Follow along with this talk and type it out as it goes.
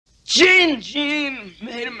Gene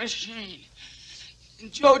made a machine. And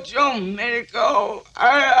Jojo made it go.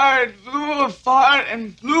 I blew a fart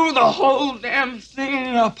and blew the whole damn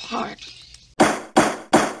thing apart.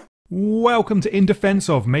 Welcome to In Defense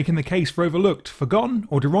of, making the case for overlooked, forgotten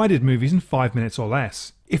or derided movies in 5 minutes or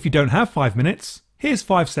less. If you don't have 5 minutes, here's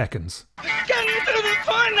 5 seconds. Getting to the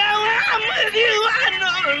point now where I'm with you. I no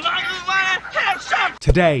longer want to have some.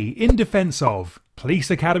 Today, In Defense of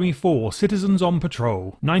Police Academy 4 Citizens on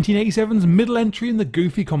Patrol, 1987's middle entry in the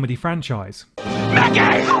goofy comedy franchise.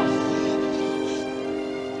 Mickey!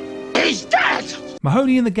 He's dead!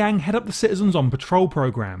 Mahoney and the gang head up the Citizens on Patrol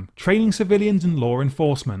program, training civilians in law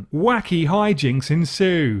enforcement. Wacky hijinks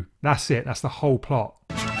ensue. That's it, that's the whole plot.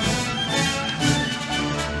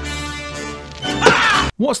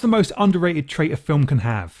 What's the most underrated trait a film can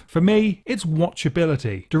have? For me, it's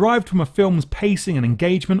watchability. Derived from a film's pacing and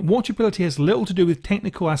engagement, watchability has little to do with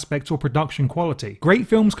technical aspects or production quality. Great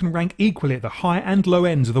films can rank equally at the high and low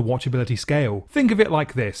ends of the watchability scale. Think of it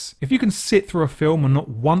like this: if you can sit through a film and not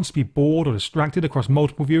once be bored or distracted across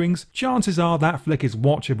multiple viewings, chances are that flick is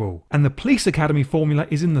watchable. And the Police Academy formula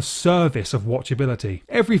is in the service of watchability.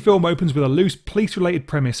 Every film opens with a loose police-related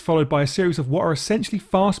premise followed by a series of what are essentially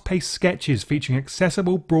fast-paced sketches featuring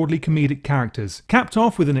accessible, broadly comedic characters, capped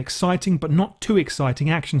off with an exciting but not too exciting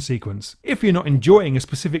action sequence. If you're not enjoying a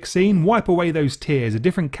specific scene, wipe away those tears. A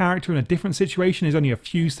different character in a different situation is only a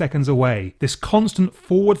few seconds away. This constant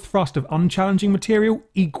forward thrust of unchallenging material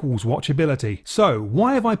equals watchability. So,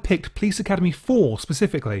 why have I picked Police Academy 4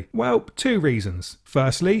 specifically? Well, 2 reasons.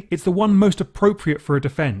 Firstly, it's the one most appropriate for a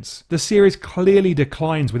defense. The series clearly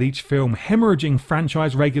declines with each film, hemorrhaging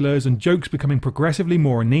franchise regulars and jokes becoming progressively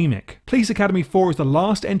more anemic. Police Academy 4 is the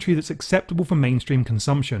last entry that's acceptable for mainstream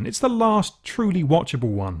consumption. It's the last truly watchable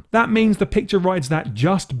one. That means the picture rides that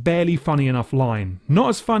just barely funny enough line. Not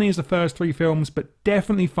as funny as the first 3 films, but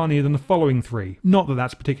definitely funnier than the following 3. Not that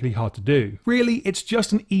that's particularly hard to do. Really, it's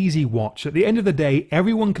just an easy watch. At the end of the day,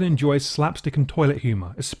 everyone can enjoy slapstick and toilet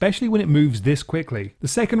humour, especially when it moves this quickly. The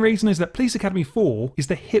second reason is that Police Academy 4 is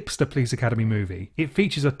the hipster Police Academy movie. It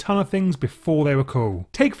features a ton of things before they were cool.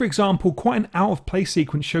 Take, for example, quite an out-of-place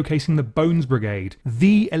sequence showcasing the Bones Brigade,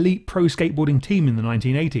 the elite pro skateboarding team in the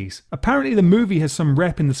 1980s. Apparently the movie has some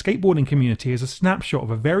rep in the skateboarding community as a snapshot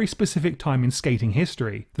of a very specific time in skating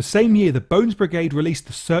history. The same year, the Bones Brigade released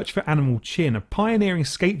The Search for Animal Chin, a pioneering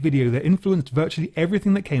skate video that influenced virtually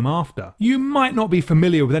everything that came after. You might not be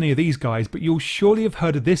familiar with any of these guys, but you'll surely have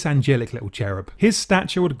heard of this angelic little cherub. His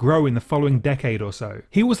stature would grow in the following decade or so.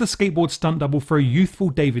 He was the skateboard stunt double for a youthful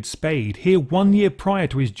David Spade, here 1 year prior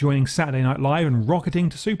to his joining Saturday Night Live and rocketing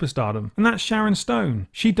to superstardom. And that's Sharon Stone.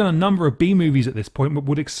 She'd done a number of B movies at this point, but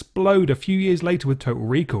would explode a few years later with Total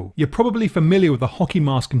Recall. You're probably familiar with the hockey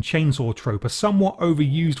mask and chainsaw trope, a somewhat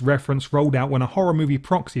overused reference rolled out when a horror movie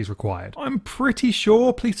proxy is required. I'm pretty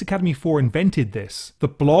sure Police Academy 4 invented this. The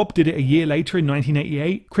Blob did it a year later in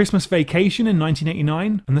 1988, Christmas Vacation in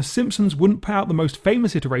 1989, and The Simpsons wouldn't put out the most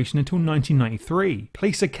famous iteration until 1993.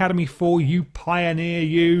 Police Academy 4, you pioneer,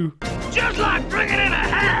 you. Just like bringing in a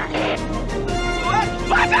hat!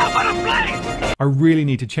 Watch out for the flame! I really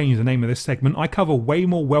need to change the name of this segment. I cover way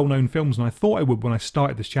more well-known films than I thought I would when I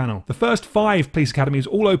started this channel. The first 5 Police Academies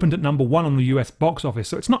all opened at number 1 on the US box office,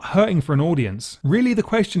 so it's not hurting for an audience. Really, the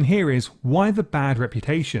question here is, why the bad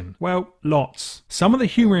reputation? Well, lots. Some of the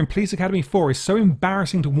humour in Police Academy 4 is so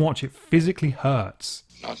embarrassing to watch it physically hurts.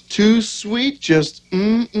 Not too sweet, just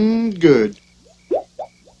good.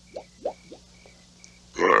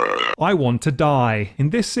 I want to die. In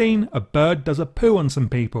this scene, a bird does a poo on some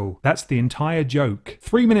people. That's the entire joke.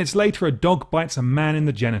 3 minutes later, a dog bites a man in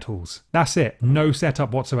the genitals. That's it. No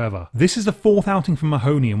setup whatsoever. This is the 4th outing from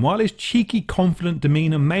Mahoney, and while his cheeky, confident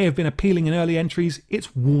demeanour may have been appealing in early entries,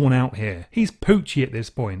 it's worn out here. He's poochy at this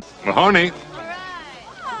point. Mahoney?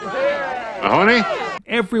 Mahoney?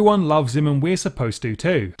 Everyone loves him and we're supposed to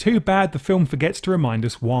too. Too bad the film forgets to remind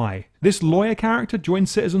us why. This lawyer character joins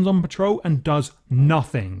Citizens on Patrol and does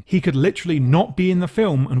nothing. He could literally not be in the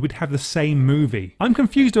film and we'd have the same movie. I'm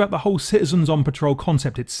confused about the whole Citizens on Patrol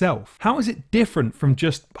concept itself. How is it different from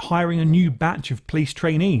just hiring a new batch of police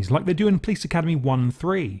trainees like they do in Police Academy 1 and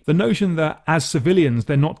 3? The notion that as civilians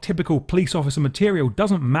they're not typical police officer material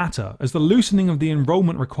doesn't matter, as the loosening of the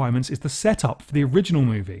enrollment requirements is the setup for the original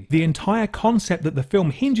movie. The entire concept that the film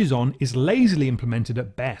hinges on is lazily implemented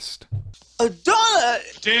at best.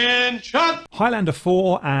 $1! 10 Attention! Highlander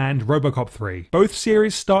 4 and RoboCop 3. Both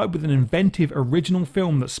series started with an inventive original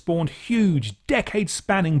film that spawned huge,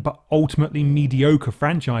 decade-spanning but ultimately mediocre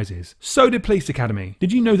franchises. So did Police Academy.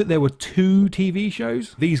 Did you know that there were 2 TV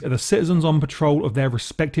shows? These are the citizens on patrol of their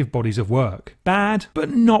respective bodies of work. Bad,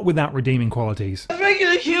 but not without redeeming qualities.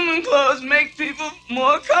 Regular human clothes make people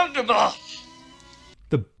more comfortable.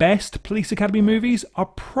 The best Police Academy movies are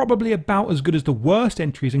probably about as good as the worst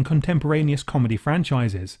entries in contemporaneous comedy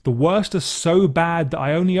franchises. The worst are so bad that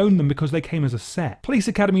I only own them because they came as a set. Police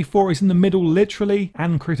Academy 4 is in the middle literally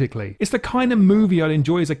and critically. It's the kind of movie I'd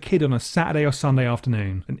enjoy as a kid on a Saturday or Sunday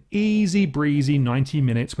afternoon. An easy breezy 90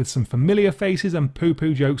 minutes with some familiar faces and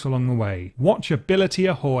poo-poo jokes along the way. Watchability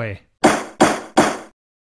ahoy!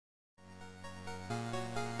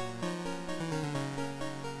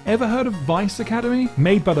 Ever heard of Vice Academy?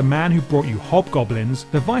 Made by the man who brought you Hobgoblins,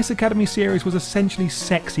 the Vice Academy series was essentially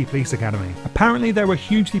sexy Police Academy. Apparently they were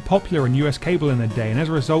hugely popular on US cable in their day, and as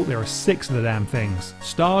a result there are 6 of the damn things.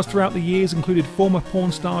 Stars throughout the years included former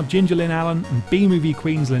porn star Ginger Lynn Allen and B-movie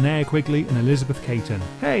queens Linnea Quigley and Elizabeth Caton.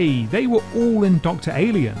 Hey, they were all in Dr.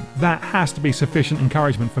 Alien. That has to be sufficient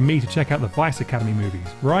encouragement for me to check out the Vice Academy movies,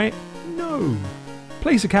 right? No.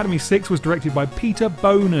 Police Academy 6 was directed by Peter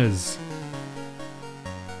Boners.